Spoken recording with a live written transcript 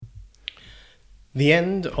The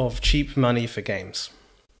end of cheap money for games.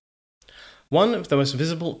 One of the most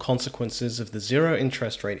visible consequences of the zero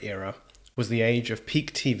interest rate era was the age of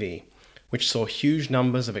peak TV, which saw huge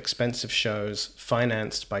numbers of expensive shows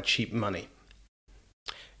financed by cheap money.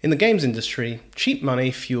 In the games industry, cheap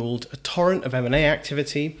money fueled a torrent of M&A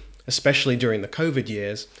activity, especially during the COVID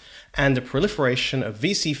years, and a proliferation of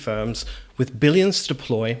VC firms with billions to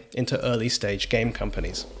deploy into early-stage game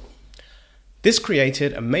companies. This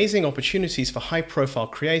created amazing opportunities for high-profile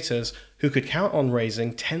creators who could count on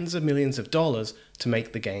raising tens of millions of dollars to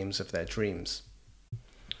make the games of their dreams.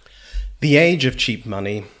 The age of cheap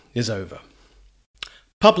money is over.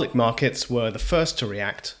 Public markets were the first to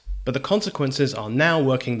react, but the consequences are now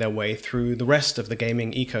working their way through the rest of the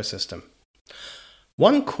gaming ecosystem.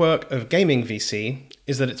 One quirk of gaming VC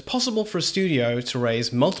is that it's possible for a studio to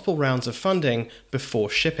raise multiple rounds of funding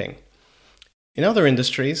before shipping. In other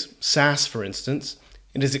industries, SaaS for instance,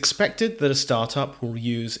 it is expected that a startup will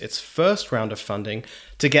use its first round of funding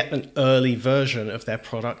to get an early version of their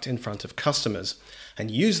product in front of customers, and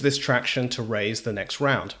use this traction to raise the next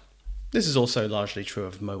round. This is also largely true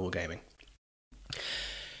of mobile gaming.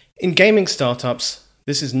 In gaming startups,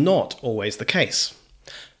 this is not always the case.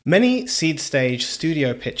 Many seed-stage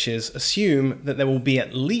studio pitches assume that there will be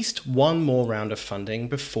at least one more round of funding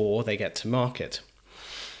before they get to market.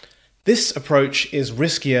 This approach is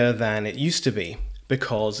riskier than it used to be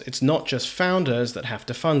because it's not just founders that have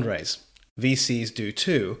to fundraise. VCs do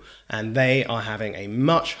too, and they are having a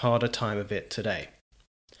much harder time of it today.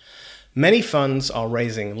 Many funds are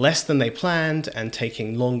raising less than they planned and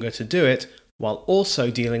taking longer to do it, while also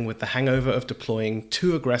dealing with the hangover of deploying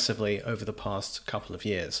too aggressively over the past couple of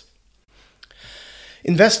years.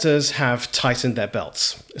 Investors have tightened their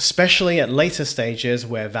belts, especially at later stages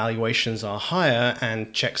where valuations are higher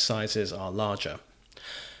and check sizes are larger.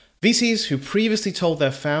 VCs who previously told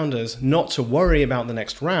their founders not to worry about the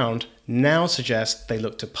next round now suggest they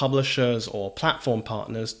look to publishers or platform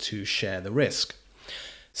partners to share the risk.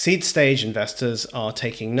 Seed stage investors are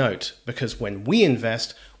taking note because when we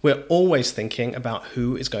invest, we're always thinking about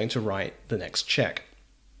who is going to write the next check.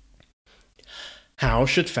 How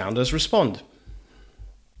should founders respond?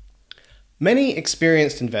 Many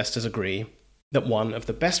experienced investors agree that one of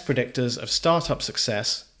the best predictors of startup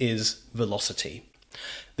success is velocity,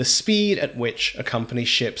 the speed at which a company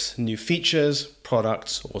ships new features,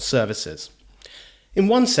 products, or services. In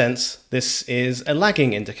one sense, this is a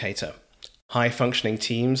lagging indicator. High-functioning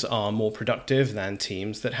teams are more productive than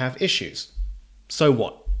teams that have issues. So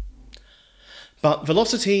what? But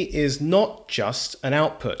velocity is not just an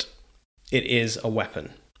output. It is a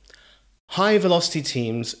weapon. High-velocity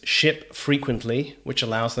teams ship frequently, which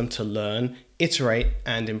allows them to learn, iterate,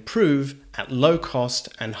 and improve at low cost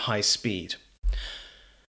and high speed.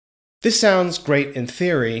 This sounds great in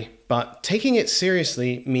theory, but taking it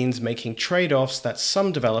seriously means making trade-offs that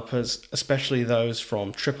some developers, especially those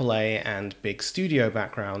from AAA and big studio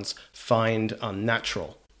backgrounds, find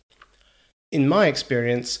unnatural. In my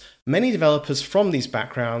experience, many developers from these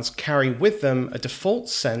backgrounds carry with them a default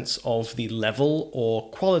sense of the level or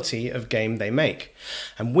quality of game they make,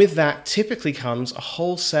 and with that typically comes a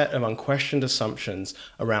whole set of unquestioned assumptions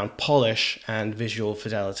around polish and visual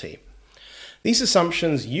fidelity. These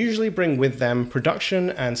assumptions usually bring with them production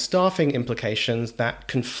and staffing implications that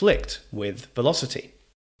conflict with velocity.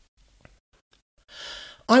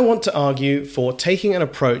 I want to argue for taking an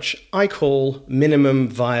approach I call minimum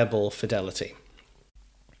viable fidelity.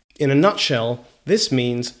 In a nutshell, this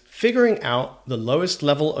means figuring out the lowest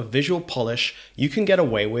level of visual polish you can get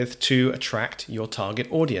away with to attract your target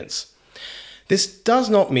audience. This does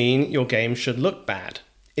not mean your game should look bad.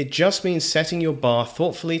 It just means setting your bar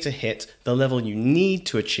thoughtfully to hit the level you need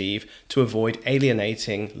to achieve to avoid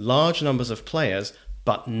alienating large numbers of players,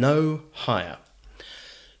 but no higher.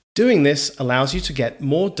 Doing this allows you to get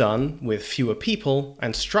more done with fewer people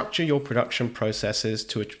and structure your production processes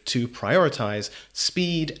to prioritize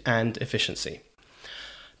speed and efficiency.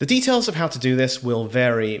 The details of how to do this will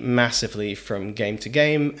vary massively from game to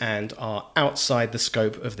game and are outside the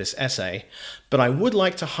scope of this essay, but I would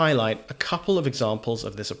like to highlight a couple of examples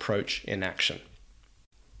of this approach in action.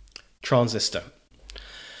 Transistor.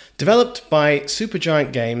 Developed by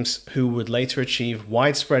Supergiant Games, who would later achieve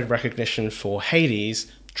widespread recognition for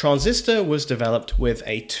Hades, Transistor was developed with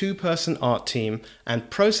a two-person art team and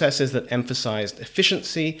processes that emphasized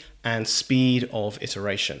efficiency and speed of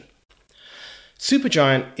iteration.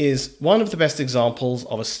 Supergiant is one of the best examples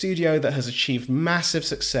of a studio that has achieved massive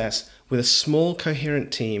success with a small,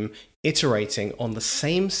 coherent team iterating on the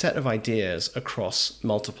same set of ideas across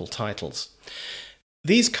multiple titles.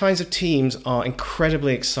 These kinds of teams are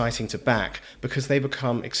incredibly exciting to back because they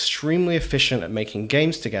become extremely efficient at making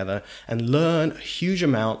games together and learn a huge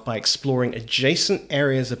amount by exploring adjacent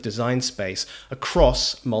areas of design space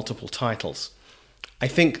across multiple titles. I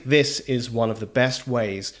think this is one of the best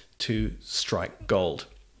ways to strike gold.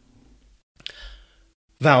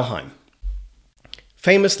 Valheim.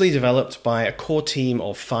 Famously developed by a core team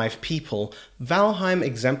of 5 people, Valheim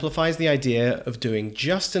exemplifies the idea of doing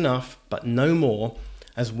just enough but no more,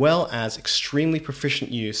 as well as extremely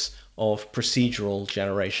proficient use of procedural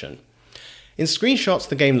generation. In screenshots,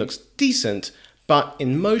 the game looks decent, but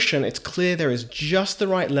in motion, it's clear there is just the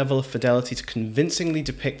right level of fidelity to convincingly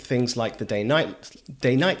depict things like the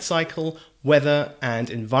day-night cycle, weather, and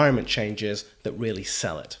environment changes that really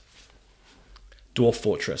sell it. Dwarf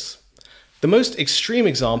Fortress. The most extreme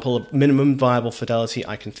example of minimum viable fidelity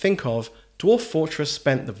I can think of, Dwarf Fortress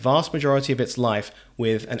spent the vast majority of its life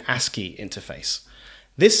with an ASCII interface.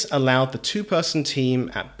 This allowed the 2-person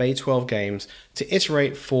team at Bay 12 Games to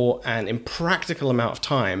iterate for an impractical amount of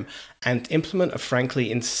time and implement a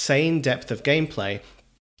frankly insane depth of gameplay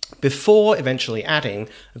before eventually adding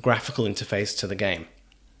a graphical interface to the game.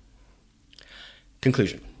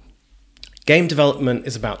 Conclusion. Game development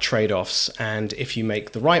is about trade-offs, and if you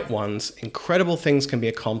make the right ones, incredible things can be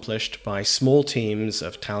accomplished by small teams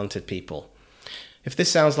of talented people. If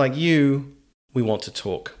this sounds like you, we want to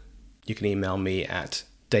talk. You can email me at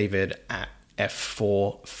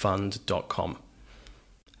david@f4fund.com.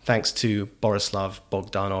 Thanks to Borislav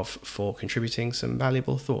Bogdanov for contributing some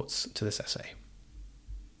valuable thoughts to this essay.